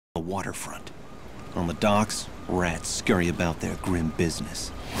the waterfront. On the docks, rats scurry about their grim business.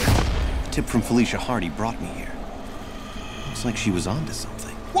 A tip from Felicia Hardy brought me here. Looks like she was onto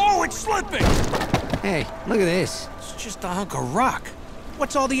something. Whoa, it's slipping! Hey, look at this. It's just a hunk of rock.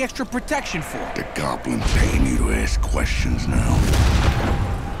 What's all the extra protection for? The goblin paying you to ask questions now?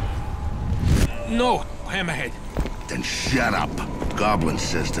 No, Hammerhead. Then shut up. Goblin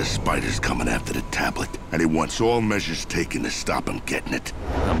says the spider's coming after the tablet, and he wants all measures taken to stop him getting it.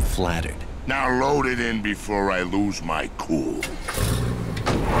 I'm flattered. Now load it in before I lose my cool.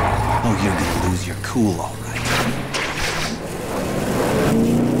 Oh, you're gonna lose your cool, all right.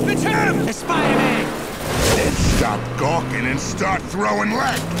 It's him! It's Spider-Man! Then stop gawking and start throwing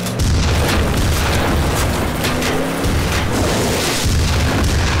lead.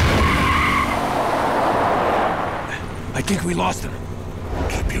 I think we lost him.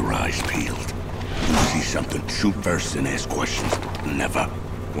 Keep your eyes peeled. You see something, shoot first and ask questions. Never.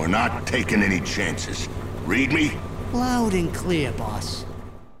 We're not taking any chances. Read me? Loud and clear, boss.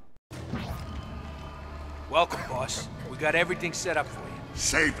 Welcome, boss. We got everything set up for you.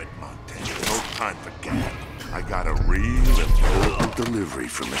 Save it, Montana. No time for gab. I got a real important delivery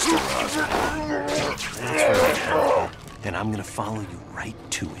from Mr. Osborn. That's right. And I'm gonna follow you right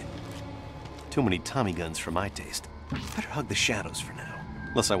to him. Too many Tommy guns for my taste. Better hug the shadows for now.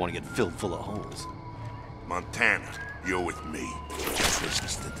 Unless I want to get filled full of holes. Montana, you're with me.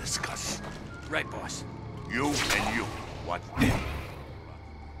 Business to discuss. Right, boss. You and you. What?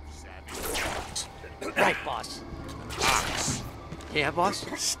 Right, boss. Ox. Yeah, boss?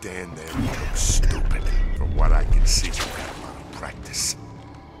 Stand there and become stupid. From what I can see, you've got a lot of practice.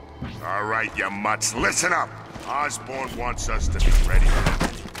 All right, you mutts, listen up. Osborn wants us to be ready for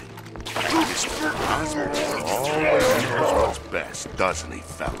anything. Mr. Osborn always knows what's best, doesn't he,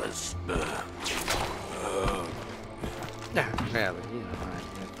 fellas? No, well, you know,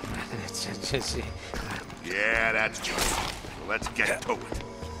 it's just... Yeah, that's right. So let's get to it.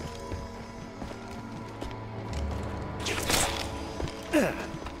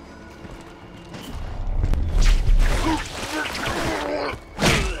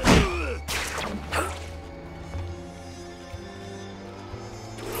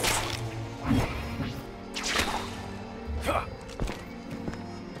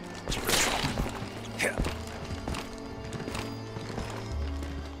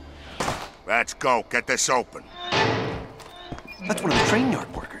 Let's go. Get this open. That's one of the train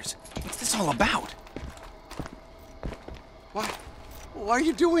yard workers. What's this all about? Why are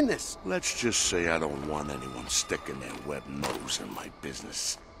you doing this? Let's just say I don't want anyone sticking their web nose in my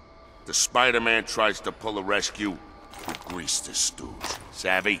business. The Spider-Man tries to pull a rescue, you grease the stooge.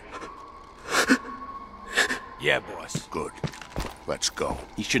 Savvy? Yeah, boss. Good. Let's go.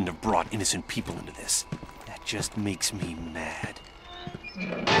 He shouldn't have brought innocent people into this. That just makes me mad.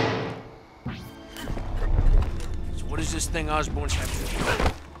 So what does this thing Osborn's have to do?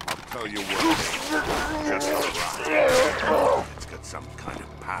 I'll tell you what. Just a rock. It's got some kind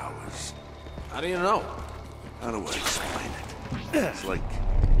of powers. How do you know? How do I explain it? It's like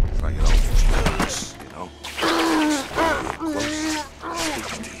it almost works, you know? Close,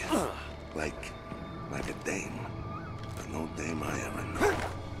 speaks to you. Like a dame. But no dame I ever know.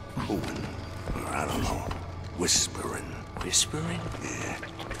 Cooing, or I don't know, whispering. Whispering? Yeah,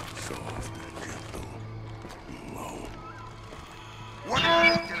 soft and gentle and low. What are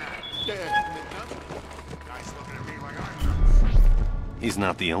you looking at? Guy's looking at me like I'm... He's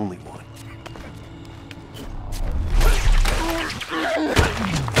not the only one.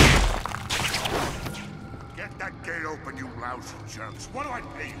 Get that gate open, you lousy jerks. What do I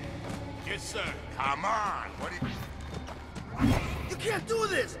pay you? Yes, sir. Come on. What do you... You can't do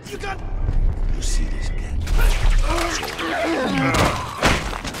this! You got... You see this kid?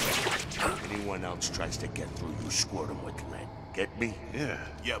 Anyone else tries to get through, you squirt him with lead. Get me? Yeah.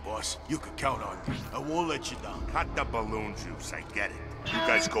 Yeah, boss. You can count on me. I won't let you down. Cut the balloon juice, I get it. You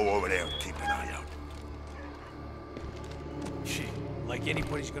guys go over there and keep an eye out. Shit, like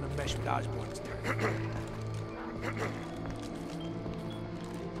anybody's gonna mess with Osborn's there.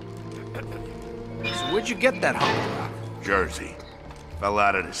 So where'd you get that hunk of rock? Jersey. Fell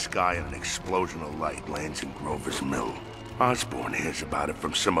out of the sky in an explosion of light, lands in Grover's Mill. Osborn hears about it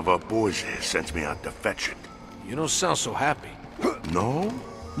from some of our boys here, sends me out to fetch it. You don't sound so happy. No?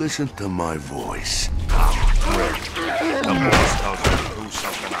 Listen to my voice. I'm thrilled. The boss tells me to do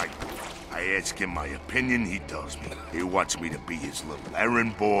something, I do. I ask him my opinion, he tells me. He wants me to be his little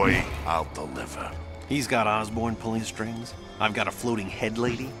errand boy. I'll deliver. He's got Osborn pulling strings. I've got a floating head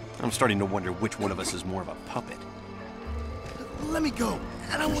lady. I'm starting to wonder which one of us is more of a puppet. Let me go,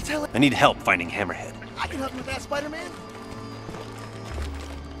 and I won't tell it. I need help finding Hammerhead. I can help you with that, Spider-Man.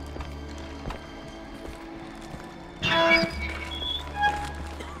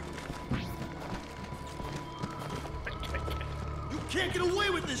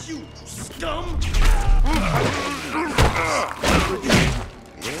 you scum!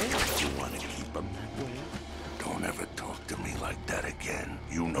 Yeah? You want to keep him that way? Don't ever talk to me like that again.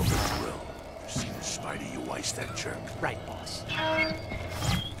 You know the drill. You see the spider, you ice that jerk. Right, boss.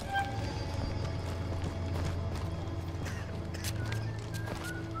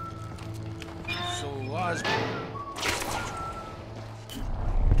 So, Osborn.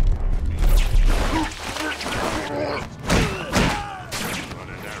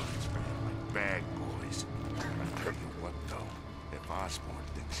 Running errands, man, like bad boys. I tell you what, though. If Osborn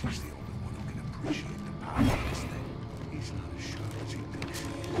thinks he's the only one who can appreciate the power of this thing, he's not as sure as he thinks he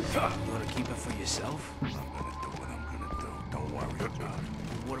is. You want to keep it for yourself? I'm gonna do what I'm gonna do. Don't worry about it.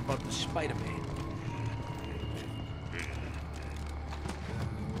 What about the Spider-Man?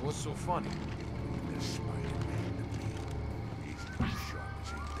 What's so funny? This Spider-Man to me, he's not as sharp as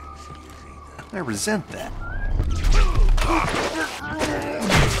he thinks he is either. I resent that.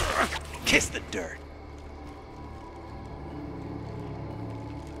 Kiss the dirt.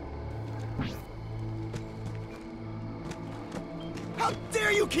 How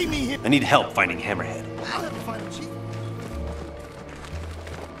dare you keep me here? I need help finding Hammerhead. I'll have to find him, Chief.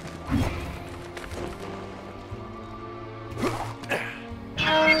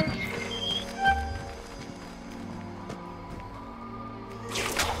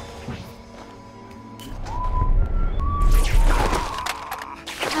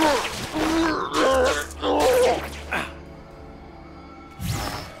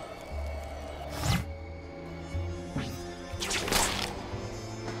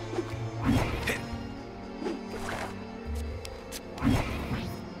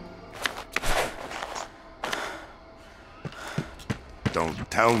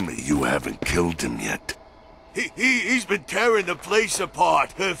 Don't tell me you haven't killed him yet. He's been tearing the place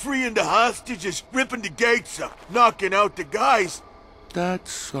apart, freeing the hostages, ripping the gates up, knocking out the guys.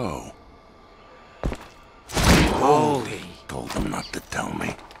 That's so. Holy. Told him not to tell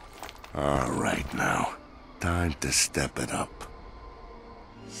me. All right now. Time to step it up.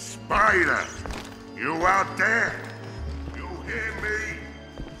 Spider! You out there? You hear me?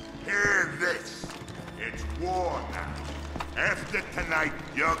 Hear this. It's war now. After tonight,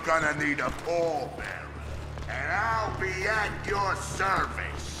 you're gonna need a pallbearer. And I'll be at your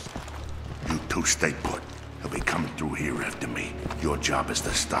service. You two stay put. He'll be coming through here after me. Your job is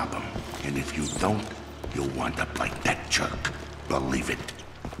to stop him. And if you don't, you'll wind up like that jerk. Believe it.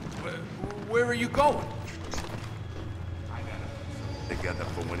 Where are you going? Together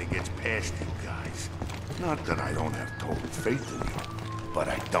for when he gets past you guys. Not that I don't have total faith in you, but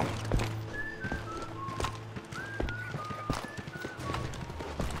I don't.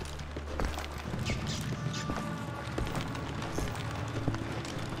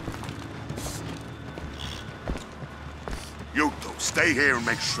 You two, stay here and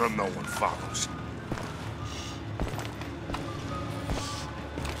make sure no one follows.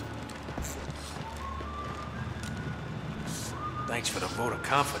 Thanks for the vote of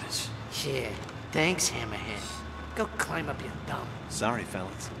confidence. Yeah. Thanks, Hammerhead. Go climb up your thumb. Sorry,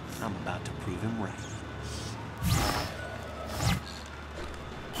 fellas. I'm about to prove him right.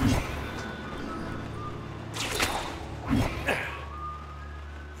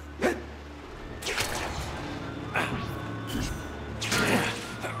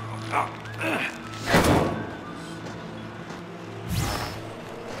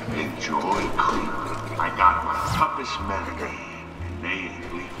 Enjoy creep. I got my toughest men in here, and they ain't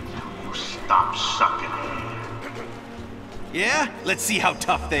leaving till you stop sucking air. Yeah? Let's see how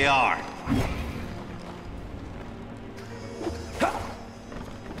tough they are.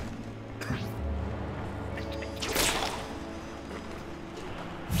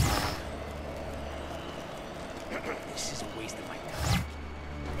 This is a waste of my time.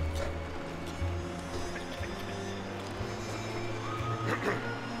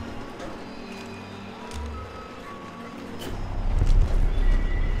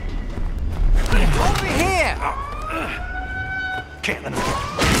 Over here! Can't let him go.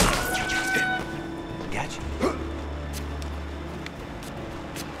 Gotcha.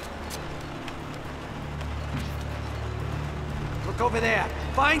 Look over there.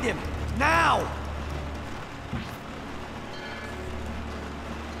 Find him. Now!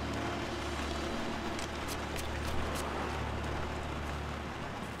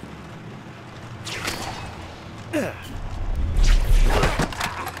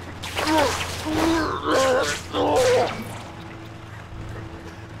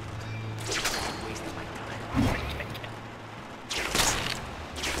 Waste of my time.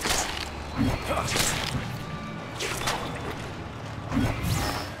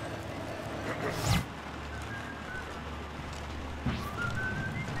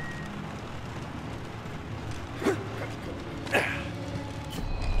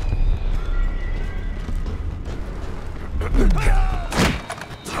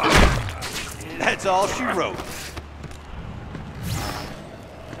 That's all she wrote.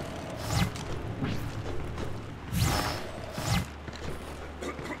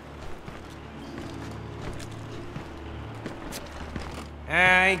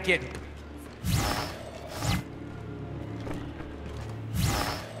 I ain't getting.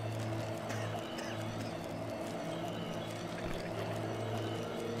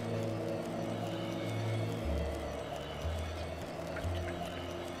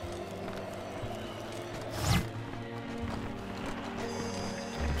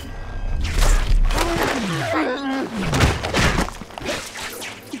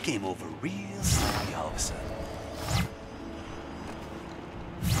 You came over real sleepy all of a sudden.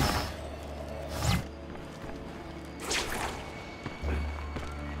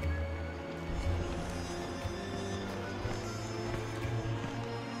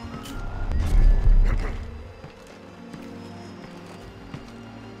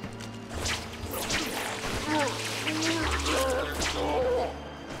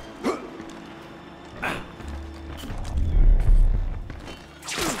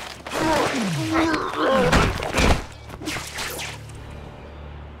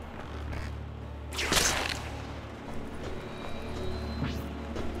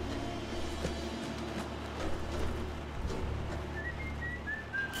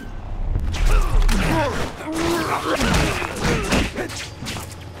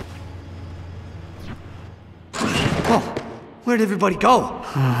 Oh, where'd everybody go?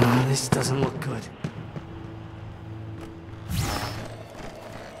 This doesn't look good.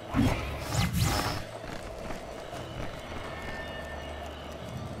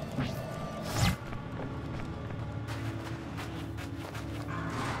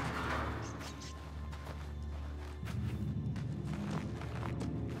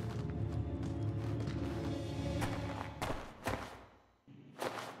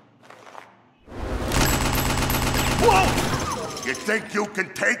 You think you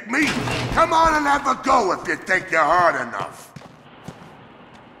can take me? Come on and have a go if you think you're hard enough.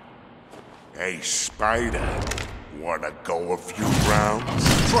 Hey, Spider, wanna go a few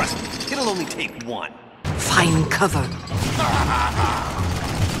rounds? Trust me, it'll only take one. Find cover.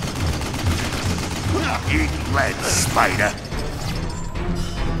 Eat lead, Spider.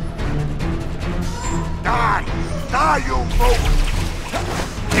 Die! Die, you fool!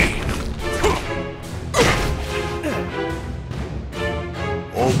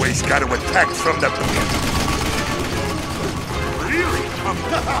 Always gotta attack from the... Really?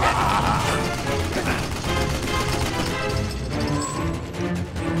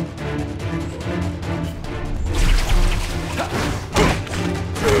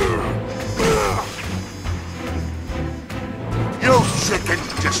 You chicken,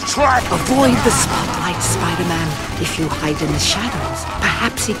 just try... Avoid the spotlight, Spider-Man. If you hide in the shadows,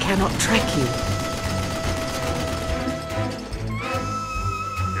 perhaps he cannot track you.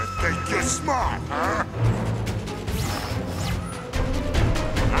 Think you're smart, huh?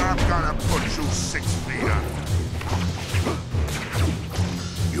 I'm gonna put you 6 feet under.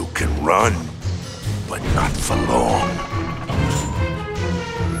 You can run, but not for long.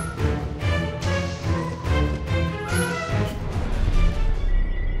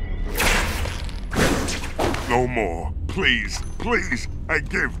 No more. Please, please. I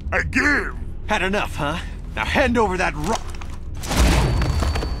give. Had enough, huh? Now hand over that rock.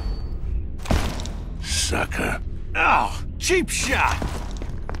 Sucker. Oh, cheap shot!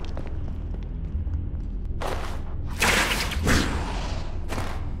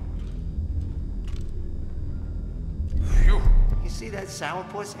 Phew. You see that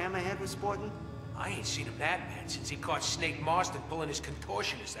sourpuss Hammerhead was sporting? I ain't seen him that mad since he caught Snake Marston pulling his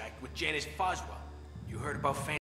contortionist act with Janice Foswell. You heard about